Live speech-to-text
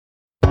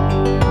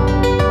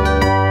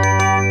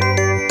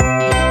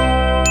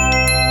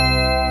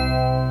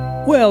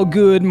Well,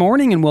 good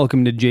morning and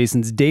welcome to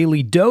Jason's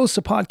Daily Dose,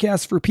 a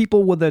podcast for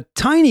people with a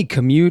tiny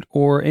commute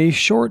or a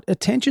short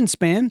attention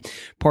span,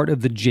 part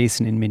of the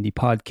Jason and Mindy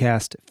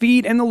podcast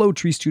feed and the Low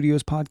Tree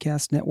Studios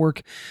podcast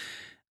network.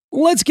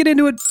 Let's get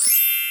into it.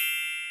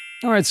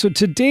 All right, so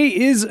today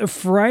is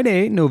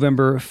Friday,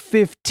 November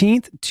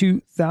 15th,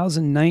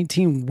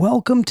 2019.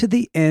 Welcome to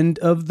the end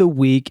of the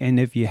week, and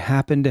if you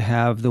happen to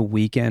have the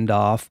weekend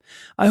off,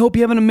 I hope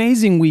you have an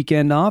amazing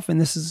weekend off, and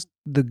this is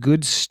the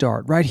good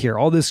start right here.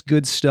 All this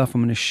good stuff I'm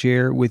going to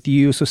share with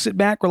you. So sit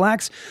back,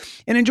 relax,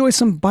 and enjoy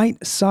some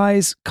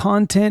bite-sized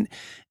content.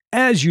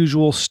 As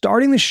usual,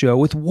 starting the show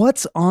with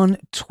what's on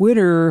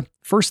Twitter.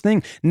 First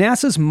thing,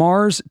 NASA's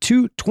Mars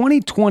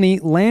 2020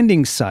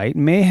 landing site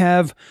may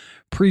have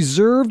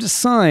preserved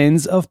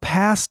signs of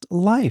past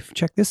life.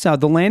 Check this out.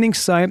 The landing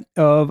site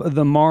of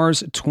the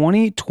Mars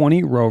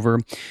 2020 rover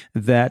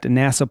that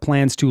NASA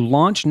plans to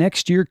launch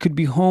next year could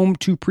be home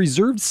to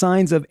preserved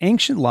signs of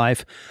ancient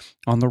life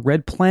on the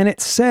red planet,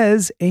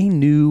 says a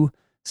new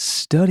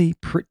study.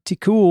 Pretty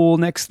cool.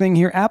 Next thing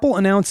here, Apple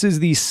announces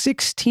the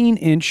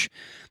 16-inch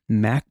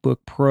MacBook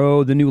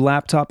Pro. The new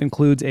laptop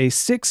includes a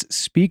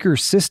 6-speaker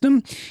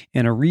system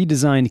and a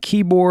redesigned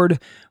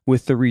keyboard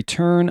with the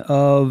return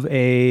of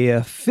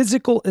a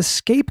physical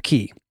escape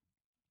key.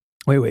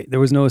 Wait,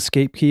 there was no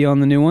escape key on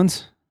the new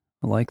ones?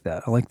 I like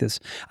that. I like this.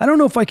 I don't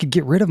know if I could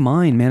get rid of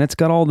mine, man. It's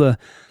got all the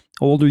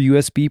older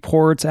USB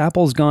ports.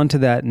 Apple's gone to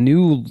that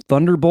new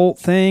Thunderbolt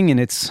thing, and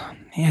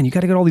you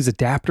got to get all these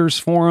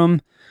adapters for them.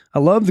 I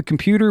love the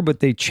computer, but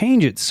they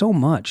change it so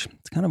much.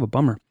 It's kind of a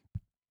bummer.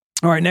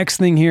 All right, next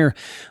thing here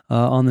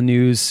on the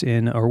news,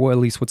 or at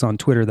least what's on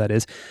Twitter, that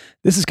is.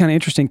 This is kind of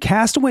interesting.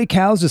 Castaway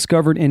cows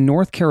discovered in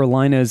North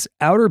Carolina's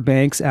Outer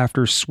Banks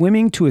after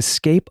swimming to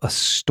escape a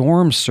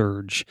storm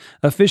surge.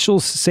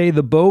 Officials say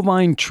the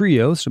bovine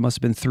trio, so there must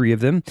have been 3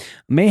 of them,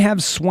 may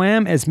have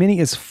swam as many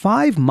as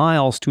 5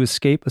 miles to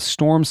escape a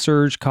storm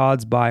surge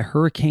caused by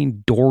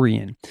Hurricane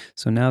Dorian.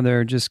 So now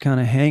they're just kind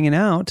of hanging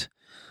out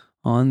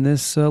on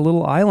this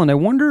little island. I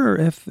wonder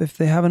if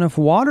they have enough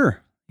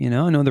water. I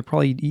know they're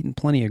probably eating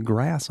plenty of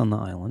grass on the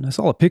island. I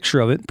saw a picture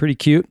of it. Pretty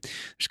cute.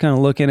 Just kind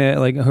of looking at,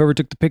 like, whoever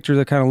took the picture,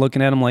 they're kind of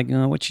looking at them like,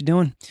 what you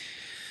doing?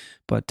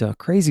 But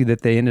crazy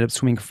that they ended up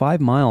swimming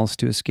 5 miles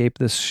to escape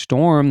this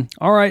storm.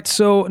 All right,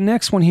 so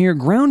next one here.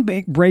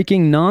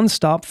 Groundbreaking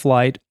nonstop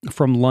flight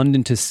from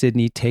London to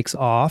Sydney takes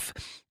off.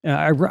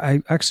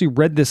 I actually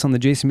read this on the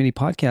Jason Mini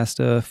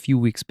podcast a few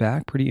weeks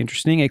back. Pretty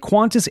interesting. A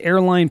Qantas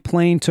airline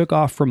plane took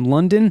off from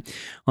London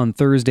on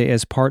Thursday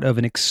as part of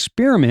an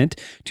experiment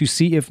to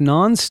see if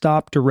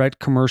nonstop direct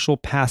commercial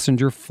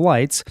passenger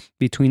flights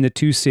between the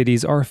two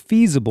cities are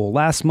feasible.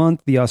 Last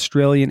month, the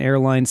Australian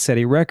airline set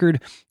a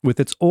record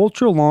with its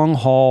ultra-long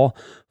haul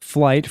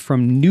flight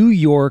from New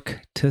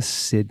York to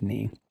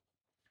Sydney.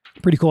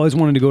 Pretty cool. I always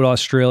wanted to go to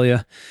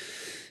Australia.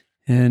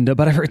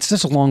 But I heard it's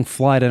such a long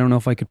flight. I don't know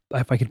if I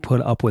could put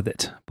up with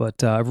it.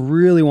 But I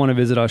really want to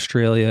visit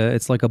Australia.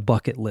 It's like a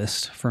bucket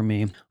list for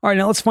me. All right,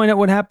 now let's find out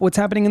what's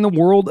happening in the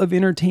world of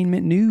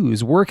entertainment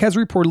news. Work has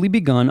reportedly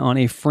begun on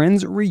a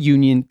Friends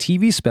reunion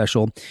TV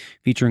special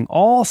featuring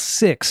all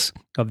 6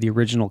 of the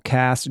original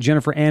cast.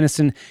 Jennifer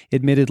Aniston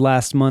admitted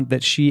last month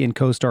that she and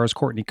co-stars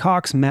Courtney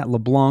Cox, Matt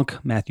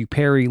LeBlanc, Matthew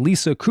Perry,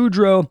 Lisa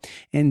Kudrow,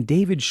 and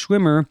David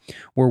Schwimmer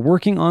were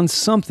working on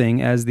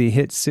something as the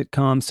hit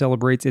sitcom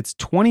celebrates its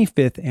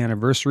 25th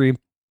anniversary.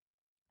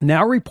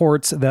 Now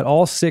reports that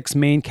all 6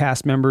 main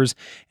cast members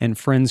and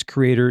Friends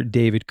creator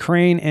David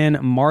Crane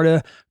and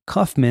Marta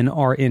Kauffman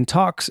are in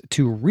talks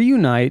to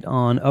reunite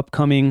on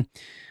upcoming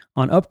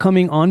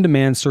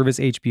on-demand service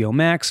HBO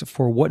Max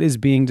for what is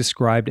being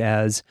described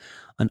as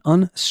an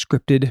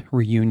unscripted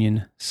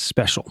reunion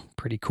special.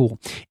 Pretty cool.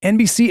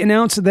 NBC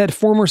announced that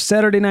former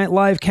Saturday Night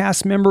Live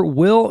cast member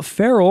Will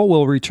Ferrell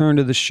will return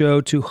to the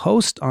show to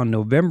host on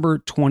November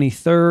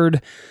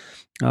 23rd.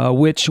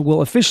 Which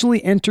will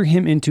officially enter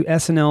him into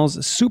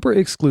SNL's super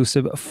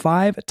exclusive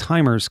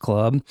 5-Timers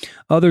Club.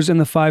 Others in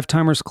the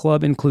 5-Timers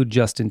Club include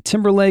Justin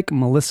Timberlake,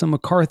 Melissa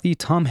McCarthy,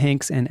 Tom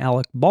Hanks, and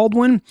Alec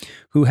Baldwin,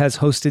 who has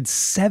hosted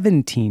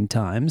 17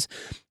 times.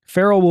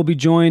 Ferrell will be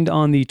joined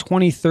on the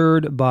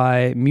 23rd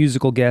by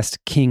musical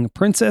guest King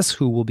Princess,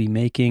 who will be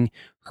making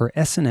her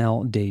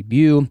SNL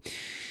debut.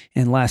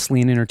 And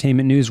lastly, in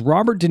entertainment news,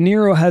 Robert De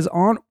Niro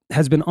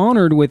has been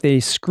honored with a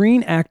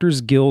Screen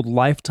Actors Guild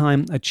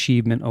Lifetime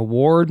Achievement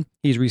Award.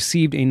 He's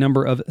received a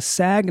number of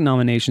SAG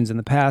nominations in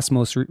the past,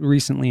 most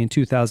recently in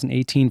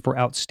 2018 for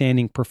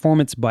Outstanding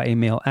Performance by a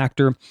Male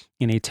Actor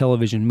in a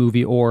Television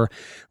Movie or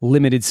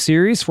Limited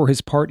Series for his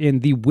part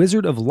in The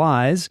Wizard of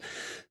Lies.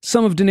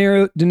 Some of De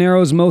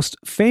Niro's most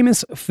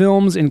famous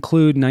films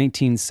include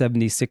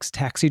 1976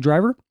 Taxi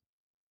Driver,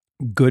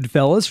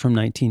 Goodfellas from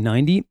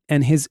 1990,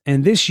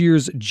 and this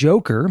year's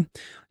Joker.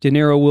 De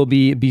Niro will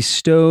be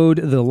bestowed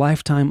the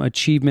Lifetime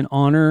Achievement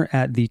Honor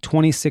at the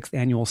 26th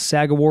Annual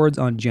SAG Awards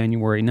on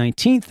January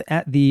 19th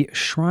at the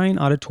Shrine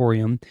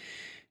Auditorium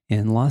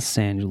in Los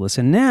Angeles.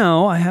 And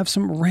now I have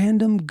some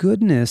random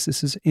goodness.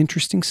 This is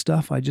interesting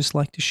stuff I just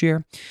like to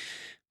share.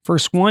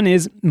 First one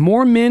is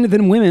more men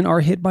than women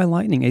are hit by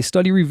lightning. A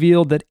study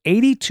revealed that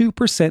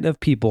 82% of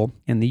people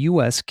in the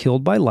U.S.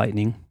 killed by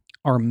lightning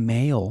are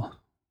male.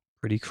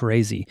 Pretty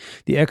crazy.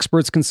 The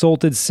experts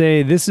consulted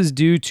say this is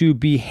due to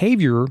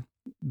behavior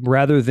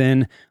rather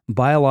than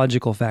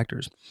biological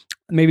factors.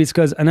 Maybe it's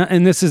because,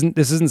 and this isn't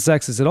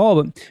sexist at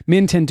all, but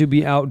men tend to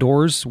be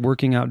outdoors,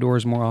 working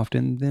outdoors more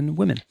often than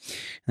women.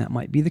 That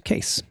might be the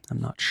case.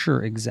 I'm not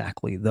sure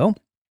exactly, though.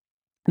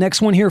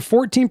 Next one here,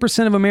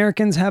 14% of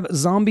Americans have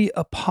zombie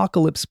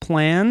apocalypse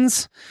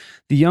plans.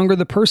 The younger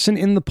the person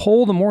in the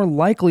poll, the more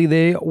likely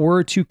they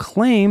were to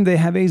claim they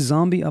have a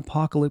zombie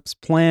apocalypse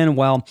plan,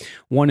 while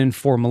 1 in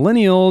 4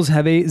 millennials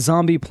have a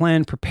zombie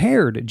plan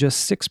prepared.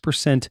 Just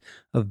 6%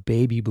 of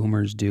baby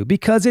boomers do,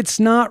 because it's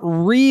not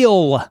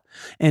real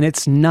and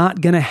it's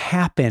not going to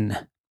happen.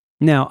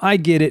 Now, I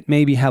get it,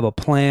 maybe have a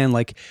plan,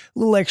 like a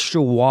little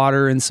extra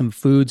water and some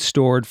food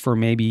stored for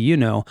maybe,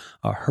 a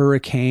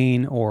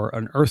hurricane or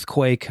an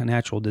earthquake, a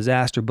natural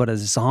disaster, but a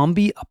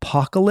zombie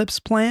apocalypse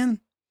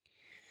plan?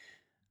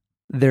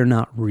 They're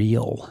not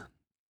real.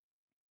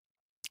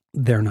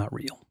 They're not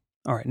real.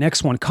 All right,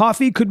 next one.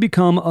 Coffee could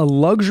become a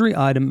luxury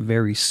item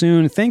very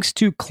soon. Thanks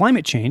to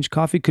climate change,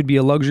 coffee could be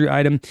a luxury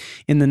item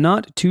in the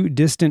not too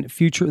distant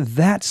future.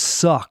 That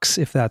sucks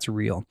if that's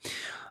real.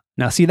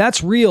 Now, see,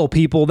 that's real,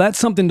 people. That's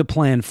something to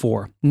plan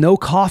for. No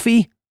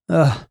coffee?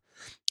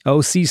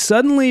 Oh, see,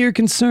 suddenly you're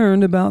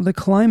concerned about the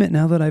climate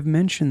now that I've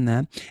mentioned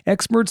that.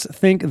 Experts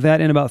think that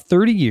in about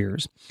 30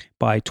 years,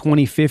 by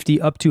 2050,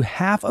 up to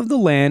half of the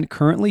land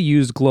currently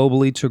used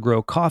globally to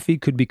grow coffee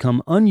could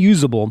become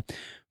unusable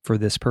for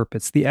this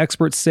purpose. The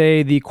experts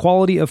say the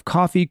quality of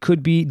coffee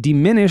could be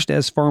diminished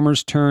as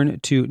farmers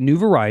turn to new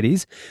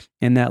varieties,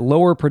 and that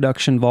lower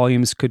production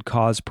volumes could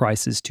cause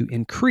prices to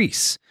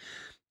increase.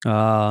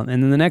 And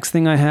then the next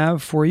thing I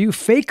have for you,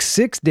 fake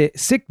sick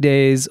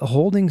days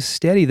holding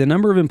steady. The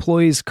number of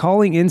employees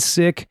calling in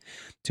sick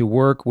to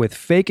work with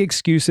fake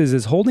excuses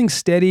is holding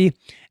steady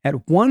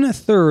at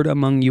 1/3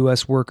 among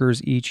U.S.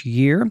 workers each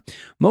year.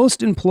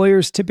 Most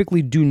employers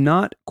typically do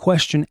not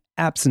question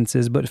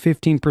absences, but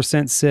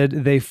 15% said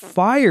they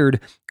fired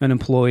an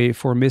employee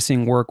for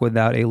missing work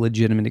without a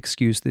legitimate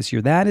excuse this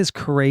year. That is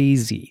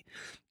crazy.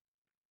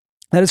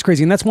 That is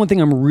crazy. And that's one thing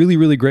I'm really,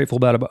 really grateful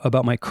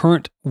about my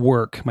current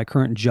work, my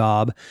current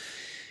job.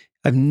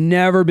 I've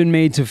never been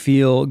made to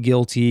feel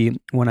guilty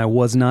when I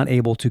was not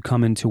able to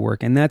come into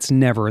work. And that's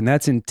never. And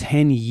that's in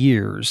 10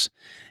 years.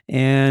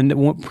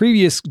 And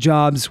previous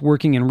jobs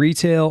working in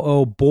retail,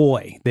 oh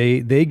boy,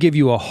 they give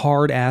you a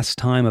hard ass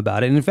time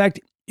about it. And in fact,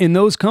 in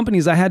those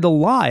companies, I had to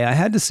lie. I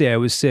had to say I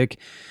was sick.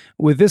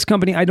 With this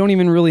company, I don't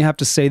even really have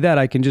to say that.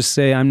 I can just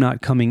say I'm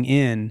not coming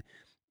in,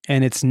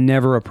 and it's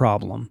never a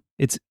problem.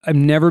 I've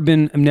never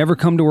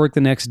come to work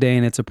the next day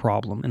and it's a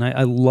problem. And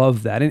I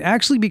love that. And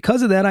actually,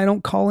 because of that, I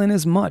don't call in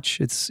as much.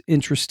 It's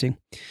interesting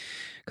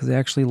because I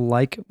actually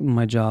like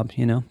my job,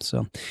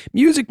 So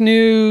music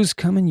news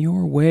coming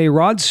your way.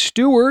 Rod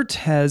Stewart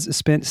has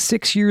spent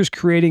 6 years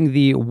creating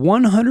the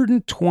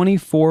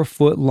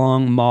 124-foot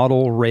long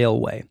model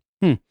railway.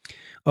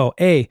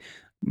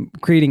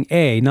 Creating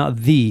not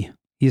the.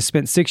 He has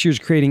spent 6 years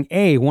creating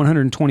a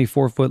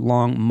 124-foot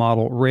long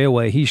model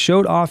railway. He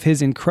showed off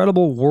his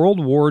incredible World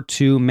War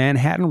II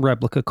Manhattan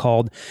replica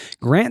called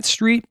Grant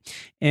Street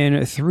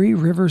and Three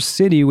Rivers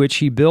City, which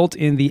he built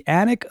in the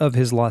attic of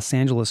his Los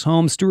Angeles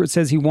home. Stewart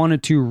says he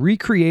wanted to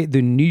recreate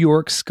the New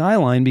York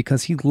skyline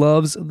because he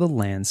loves the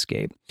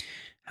landscape.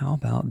 How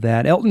about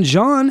that? Elton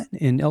John,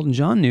 in Elton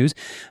John news,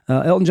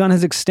 Elton John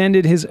has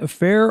extended his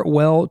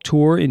farewell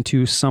tour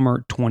into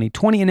summer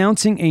 2020,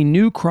 announcing a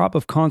new crop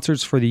of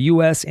concerts for the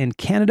U.S. and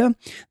Canada.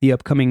 The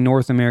upcoming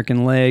North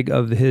American leg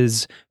of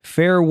his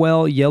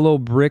Farewell Yellow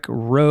Brick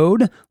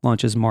Road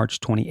launches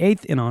March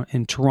 28th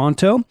in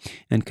Toronto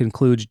and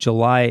concludes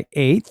July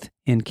 8th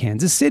in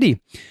Kansas City,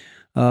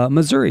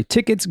 Missouri.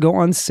 Tickets go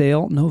on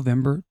sale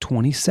November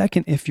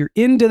 22nd. If you're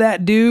into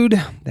that,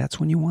 dude, that's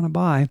when you want to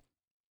buy.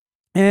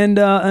 And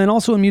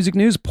also in music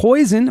news,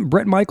 Poison,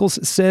 Bret Michaels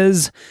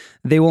says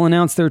they will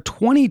announce their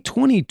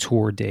 2020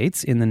 tour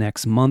dates in the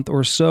next month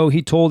or so.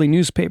 He told a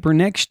newspaper,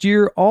 next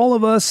year, all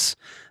of us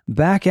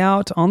back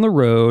out on the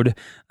road,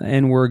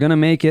 and we're going to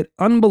make it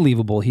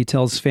unbelievable. He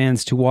tells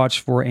fans to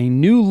watch for a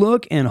new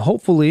look and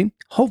hopefully,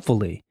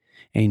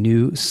 a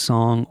new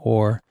song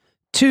or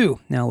two.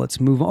 Now let's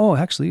move on. Oh,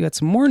 actually, you got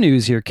some more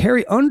news here.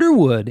 Carrie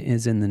Underwood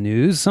is in the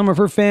news. Some of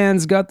her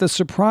fans got the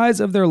surprise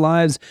of their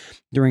lives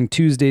during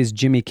Tuesday's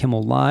Jimmy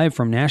Kimmel Live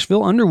from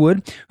Nashville.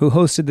 Underwood, who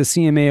hosted the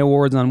CMA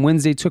Awards on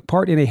Wednesday, took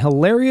part in a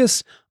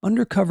hilarious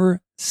undercover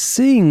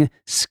sing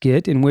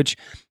skit in which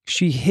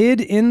she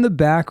hid in the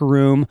back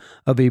room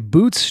of a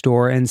boot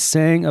store and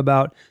sang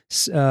about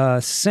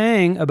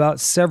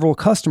several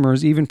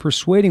customers, even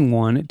persuading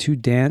one to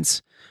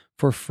dance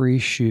for free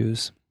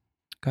shoes.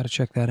 Got to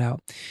check that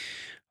out.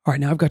 All right,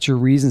 now I've got your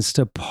reasons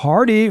to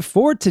party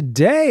for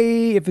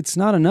today. If it's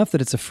not enough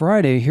that it's a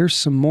Friday, here's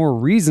some more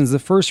reasons. The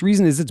first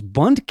reason is it's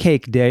Bundt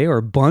Cake Day, or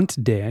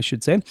Bundt Day, I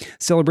should say,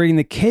 celebrating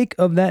the cake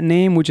of that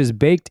name, which is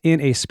baked in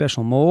a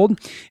special mold.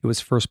 It was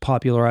first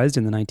popularized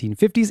in the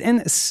 1950s and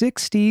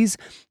 60s.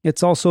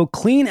 It's also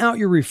Clean Out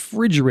Your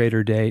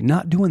Refrigerator Day.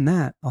 Not doing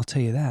that, I'll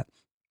tell you that.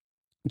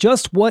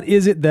 Just what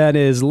is it that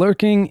is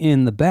lurking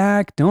in the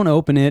back? Don't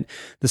open it.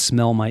 The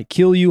smell might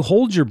kill you.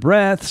 Hold your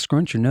breath,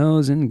 scrunch your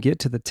nose, and get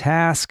to the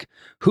task.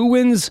 Who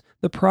wins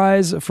the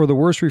prize for the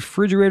worst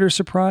refrigerator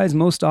surprise?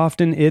 Most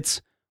often,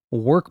 it's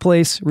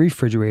workplace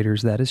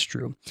refrigerators. That is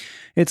true.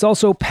 It's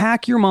also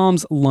Pack Your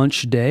Mom's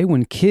Lunch Day,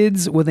 when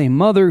kids with a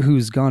mother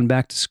who's gone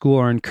back to school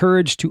are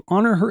encouraged to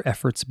honor her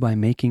efforts by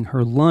making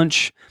her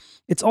lunch.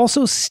 It's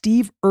also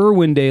Steve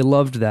Irwin Day.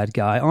 Loved that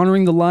guy,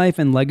 honoring the life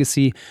and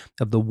legacy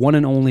of the one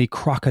and only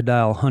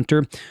crocodile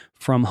hunter.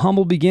 From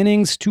humble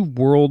beginnings to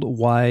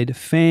worldwide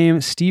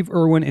fame, Steve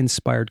Irwin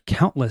inspired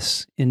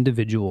countless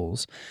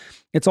individuals.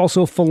 It's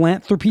also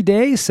Philanthropy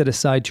Day, set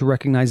aside to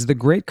recognize the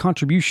great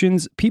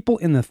contributions people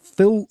in the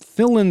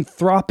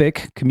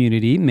philanthropic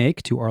community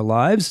make to our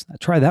lives.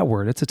 Try that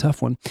word, it's a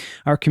tough one.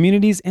 Our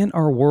communities and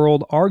our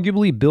world.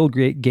 Arguably, Bill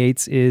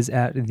Gates is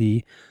at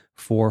the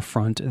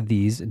forefront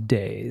these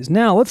days.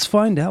 Now, let's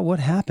find out what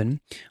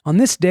happened on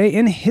this day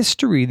in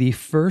history. The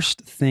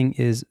first thing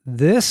is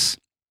this.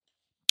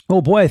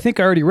 Oh boy, I think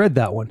I already read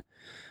that one.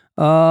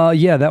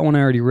 Yeah, that one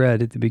I already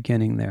read at the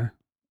beginning there.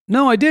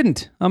 No, I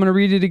didn't. I'm going to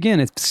read it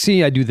again.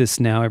 See, I do this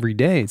now every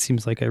day. It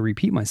seems like I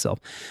repeat myself.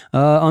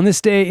 On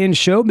this day in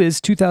showbiz,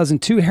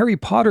 2002, Harry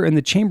Potter and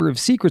the Chamber of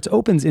Secrets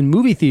opens in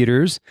movie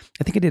theaters.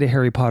 I think I did a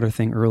Harry Potter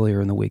thing earlier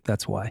in the week.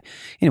 That's why.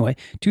 Anyway,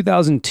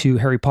 2002,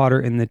 Harry Potter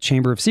and the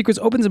Chamber of Secrets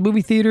opens in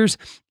movie theaters.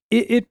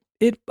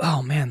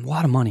 Oh man, a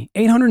lot of money.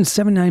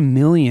 $879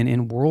 million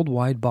in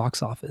worldwide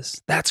box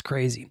office. That's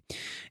crazy.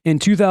 In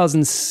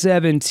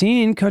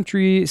 2017,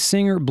 country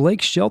singer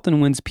Blake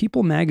Shelton wins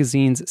People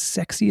Magazine's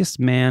Sexiest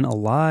Man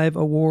Alive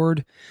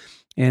award.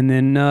 And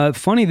then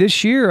funny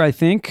this year, I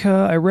think,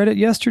 I read it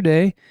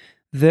yesterday,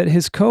 that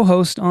his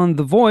co-host on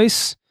The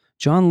Voice,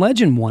 John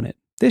Legend, won it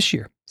this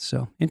year.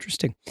 So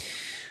interesting.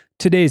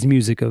 Today's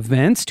music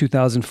events,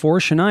 2004,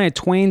 Shania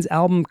Twain's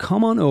album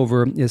Come On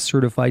Over is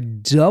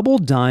certified double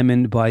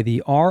diamond by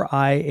the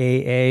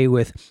RIAA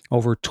with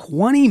over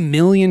 20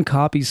 million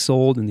copies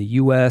sold in the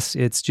U.S.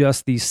 It's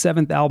just the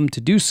 7th album to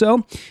do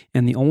so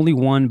and the only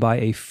one by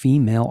a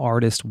female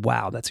artist.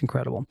 Wow, that's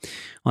incredible.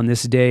 On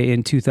this day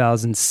in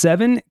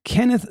 2007,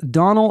 Kenneth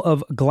Donnell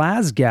of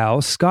Glasgow,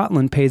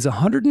 Scotland, pays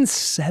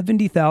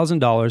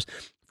 $170,000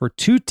 for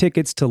 2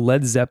 tickets to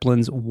Led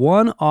Zeppelin's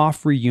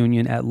one-off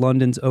reunion at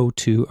London's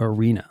O2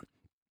 Arena.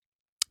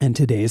 And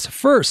today's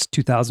first,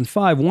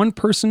 2005, one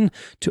person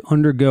to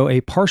undergo a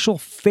partial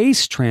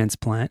face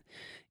transplant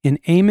in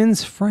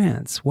Amiens,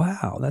 France.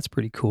 Wow, that's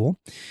pretty cool.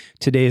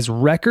 Today's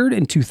record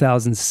in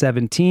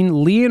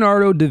 2017,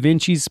 Leonardo da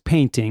Vinci's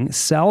painting,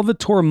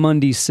 Salvator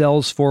Mundi,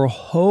 sells for,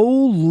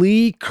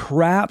 holy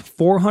crap,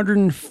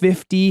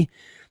 $450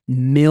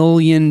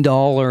 million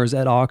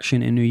at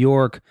auction in New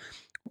York.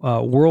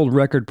 World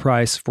record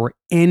price for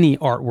any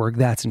artwork.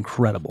 That's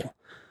incredible.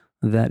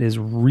 That is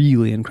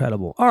really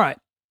incredible. All right,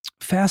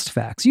 fast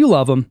facts. You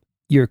love them.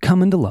 You're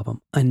coming to love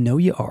them. I know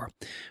you are.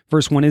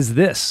 First one is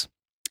this.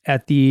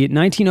 At the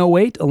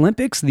 1908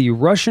 Olympics, the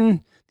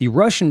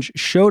Russians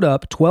showed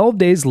up 12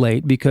 days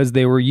late because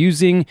they were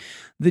using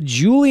the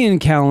Julian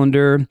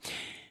calendar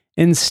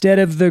instead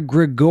of the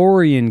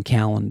Gregorian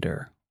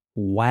calendar.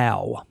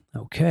 Wow.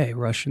 Okay,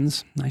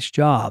 Russians, nice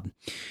job.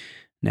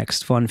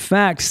 Next fun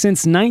fact,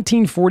 since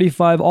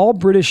 1945, all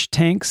British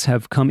tanks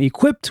have come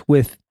equipped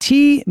with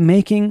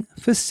tea-making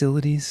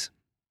facilities.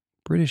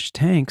 British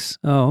tanks?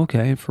 Oh,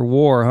 okay, for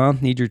war, huh?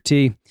 Need your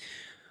tea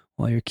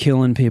while you're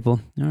killing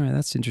people. All right,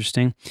 that's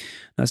interesting.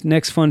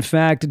 Next fun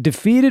fact,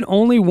 defeated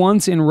only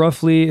once in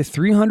roughly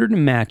 300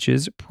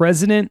 matches,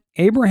 President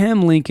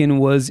Abraham Lincoln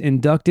was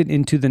inducted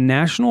into the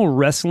National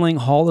Wrestling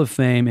Hall of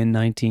Fame in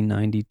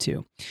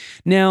 1992.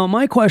 Now,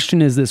 my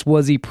question is this,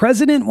 was he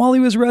president while he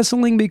was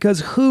wrestling?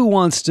 Because who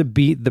wants to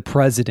beat the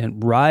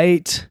president,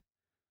 right?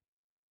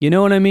 You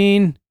know what I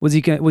mean? Was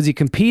he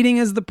competing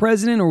as the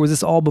president, or was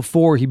this all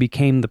before he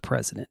became the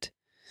president?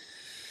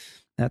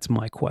 That's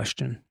my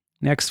question.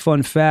 Next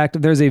fun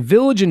fact, there's a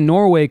village in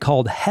Norway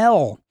called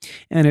Hell,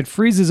 and it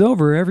freezes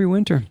over every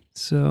winter.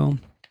 So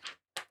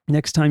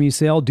next time you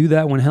sail, do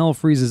that when hell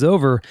freezes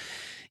over.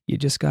 You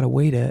just got to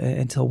wait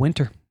until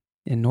winter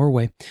in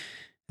Norway.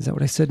 Is that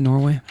what I said,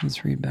 Norway?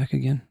 Let's read back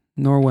again.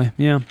 Norway,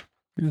 yeah,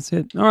 that's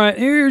it. All right,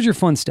 here's your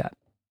fun stat.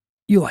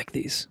 You like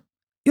these.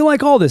 You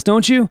like all this,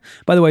 don't you?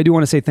 By the way, I do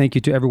want to say thank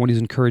you to everyone who's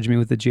encouraged me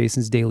with the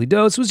Jason's Daily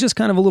Dose. It was just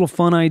kind of a little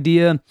fun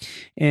idea,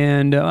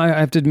 and I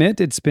have to admit,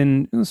 it's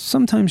been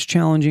sometimes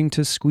challenging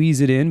to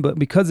squeeze it in, but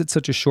because it's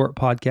such a short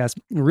podcast,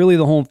 really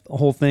the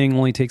whole thing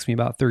only takes me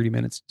about 30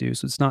 minutes to do,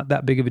 so it's not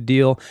that big of a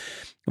deal.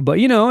 But,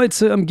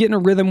 I'm getting a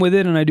rhythm with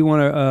it, and I do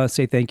want to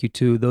say thank you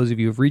to those of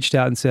you who have reached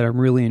out and said, I'm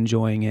really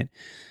enjoying it.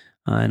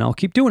 And I'll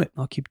keep doing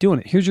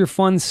it. Here's your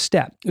fun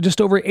stat. Just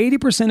over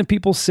 80% of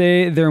people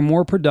say they're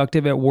more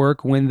productive at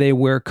work when they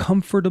wear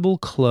comfortable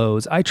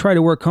clothes. I try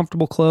to wear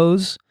comfortable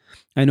clothes.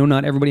 I know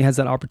not everybody has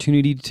that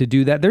opportunity to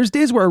do that. There's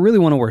days where I really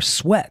want to wear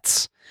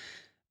sweats,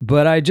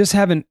 but I just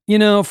haven't,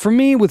 for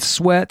me with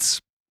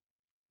sweats,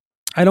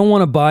 I don't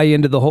want to buy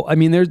into the whole,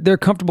 they're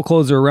comfortable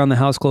clothes or around the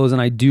house clothes,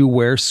 and I do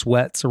wear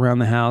sweats around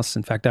the house.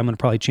 In fact, I'm going to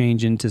probably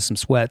change into some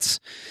sweats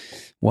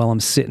while I'm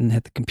sitting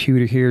at the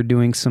computer here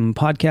doing some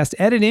podcast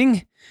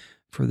editing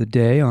for the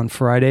day on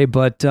Friday.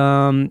 But,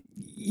 I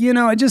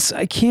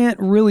can't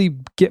really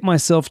get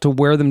myself to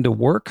wear them to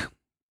work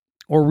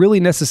or really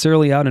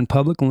necessarily out in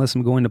public unless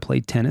I'm going to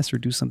play tennis or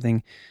do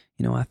something,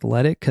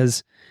 athletic,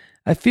 because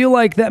I feel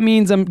like that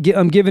means I'm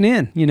giving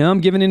in,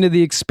 I'm giving into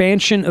the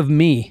expansion of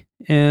me.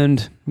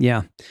 And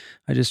yeah,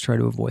 I just try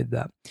to avoid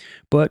that.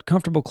 But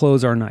comfortable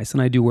clothes are nice,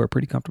 and I do wear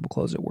pretty comfortable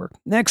clothes at work.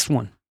 Next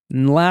one,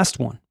 and last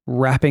one,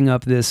 wrapping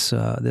up this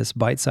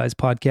bite-sized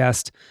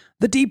podcast,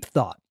 the deep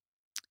thought.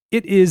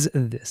 It is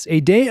this: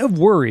 a day of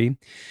worry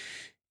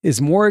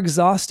is more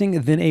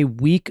exhausting than a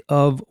week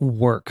of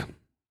work.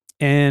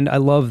 And I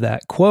love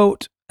that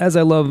quote, as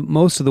I love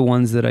most of the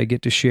ones that I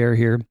get to share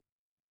here.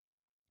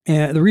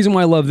 And the reason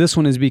why I love this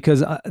one is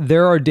because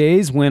there are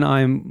days when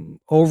I'm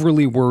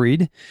overly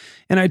worried,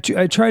 and I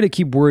try to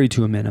keep worry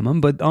to a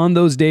minimum. But on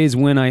those days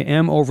when I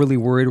am overly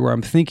worried, or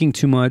I'm thinking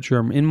too much, or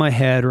I'm in my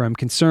head, or I'm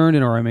concerned,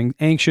 or I'm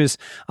anxious,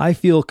 I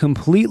feel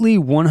completely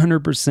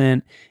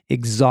 100%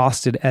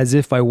 exhausted, as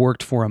if I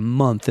worked for a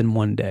month in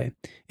one day.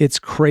 It's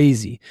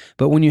crazy.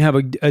 But when you have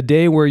a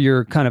day where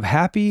you're kind of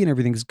happy and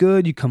everything's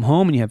good, you come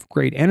home and you have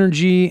great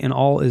energy and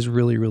all is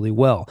really, really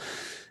well.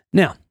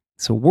 Now,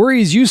 so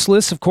worry is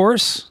useless, of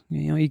course.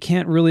 You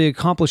can't really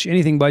accomplish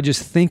anything by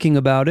just thinking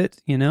about it,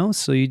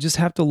 so you just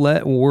have to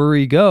let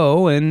worry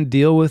go and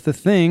deal with the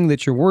thing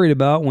that you're worried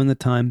about when the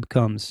time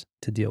comes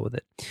to deal with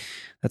it.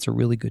 That's a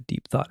really good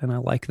deep thought, and I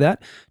like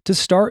that to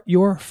start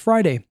your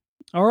Friday.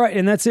 All right,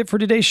 and that's it for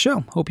today's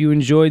show. Hope you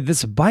enjoyed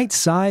this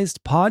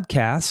bite-sized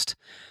podcast.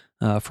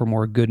 For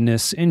more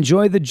goodness,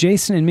 enjoy the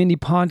Jason and Mindy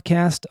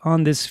podcast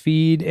on this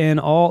feed and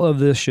all of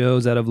the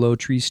shows out of Low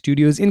Tree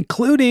Studios,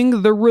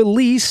 including the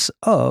release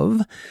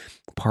of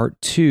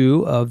part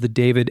 2 of the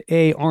David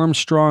A.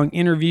 Armstrong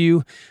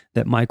interview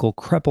that Michael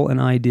Kreppel and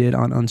I did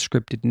on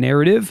Unscripted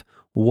Narrative.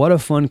 What a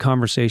fun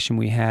conversation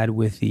we had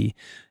with the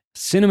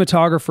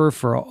cinematographer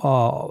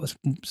for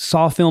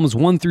Saw films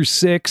 1 through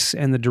 6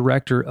 and the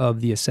director of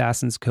The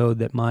Assassin's Code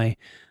that my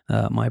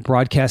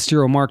broadcast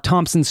hero Mark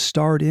Thompson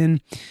starred in.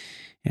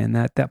 And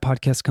that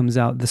podcast comes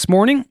out this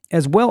morning,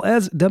 as well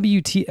as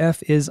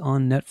WTF is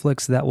on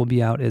Netflix. That will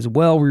be out as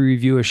well. We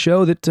review a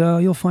show that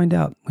you'll find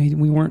out.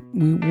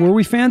 Were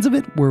we fans of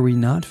it? Were we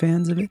not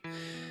fans of it?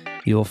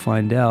 You'll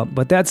find out.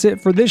 But that's it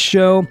for this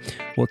show.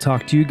 We'll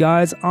talk to you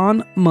guys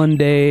on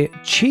Monday.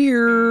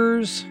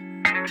 Cheers.